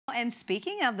And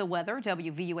speaking of the weather,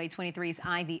 WVUA 23's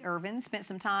Ivy Irvin spent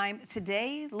some time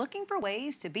today looking for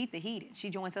ways to beat the heat. She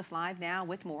joins us live now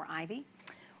with more. Ivy?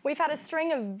 We've had a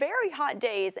string of very hot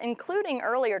days, including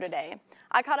earlier today.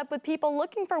 I caught up with people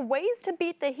looking for ways to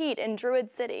beat the heat in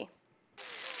Druid City.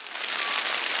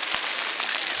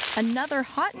 Another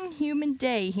hot and humid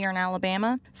day here in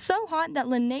Alabama. So hot that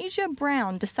Lenasia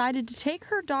Brown decided to take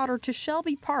her daughter to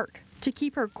Shelby Park to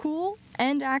keep her cool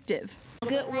and active. A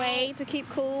good way to keep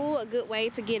cool, a good way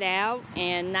to get out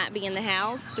and not be in the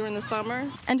house during the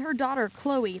summers. And her daughter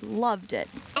Chloe loved it.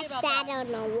 I sat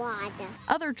on the water.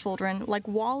 Other children like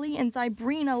Wally and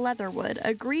Zybrina Leatherwood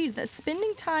agreed that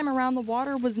spending time around the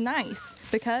water was nice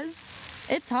because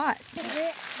it's hot. It's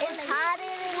hotter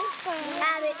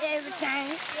than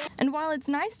everything. And while it's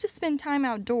nice to spend time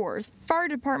outdoors, Fire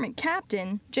Department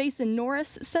Captain Jason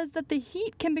Norris says that the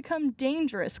heat can become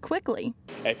dangerous quickly.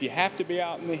 If you have to be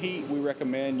out in the heat, we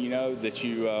recommend, that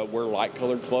you wear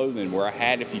light-colored clothing, wear a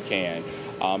hat if you can,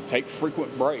 take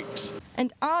frequent breaks.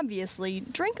 And obviously,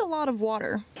 drink a lot of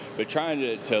water. But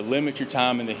trying to limit your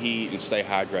time in the heat and stay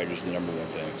hydrated is the number one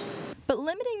thing. But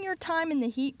limiting your time in the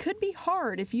heat could be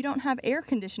hard if you don't have air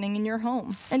conditioning in your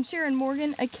home. And Sharon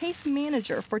Morgan, a case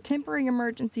manager for Temporary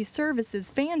Emergency Services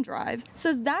Fan Drive,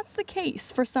 says that's the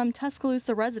case for some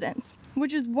Tuscaloosa residents,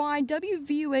 which is why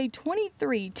WVUA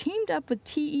 23 teamed up with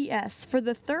TES for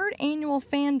the 3rd annual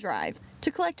Fan Drive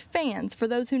to collect fans for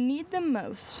those who need them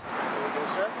most. There we go,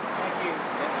 sir. Thank you.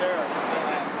 Yes, sir.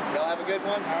 Y'all have a good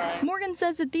one. All right. Morgan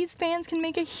says that these fans can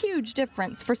make a huge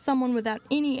difference for someone without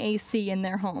any AC in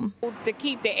their home. To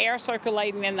keep the air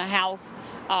circulating in the house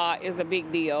is a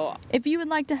big deal. If you would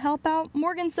like to help out,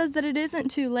 Morgan says that it isn't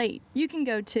too late. You can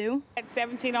go to at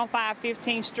 1705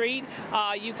 15th Street.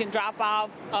 You can drop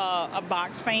off a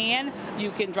box fan.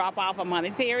 You can drop off a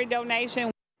monetary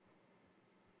donation.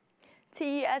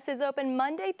 TES is open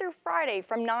Monday through Friday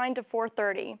from 9 to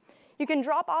 4:30. You can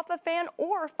drop off a fan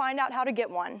or find out how to get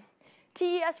one.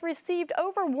 TES received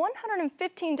over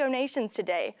 115 donations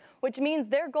today, which means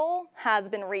their goal has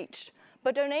been reached.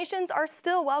 But donations are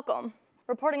still welcome.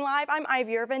 Reporting live, I'm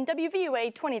Ivy Irvin,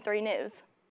 WVUA 23 News.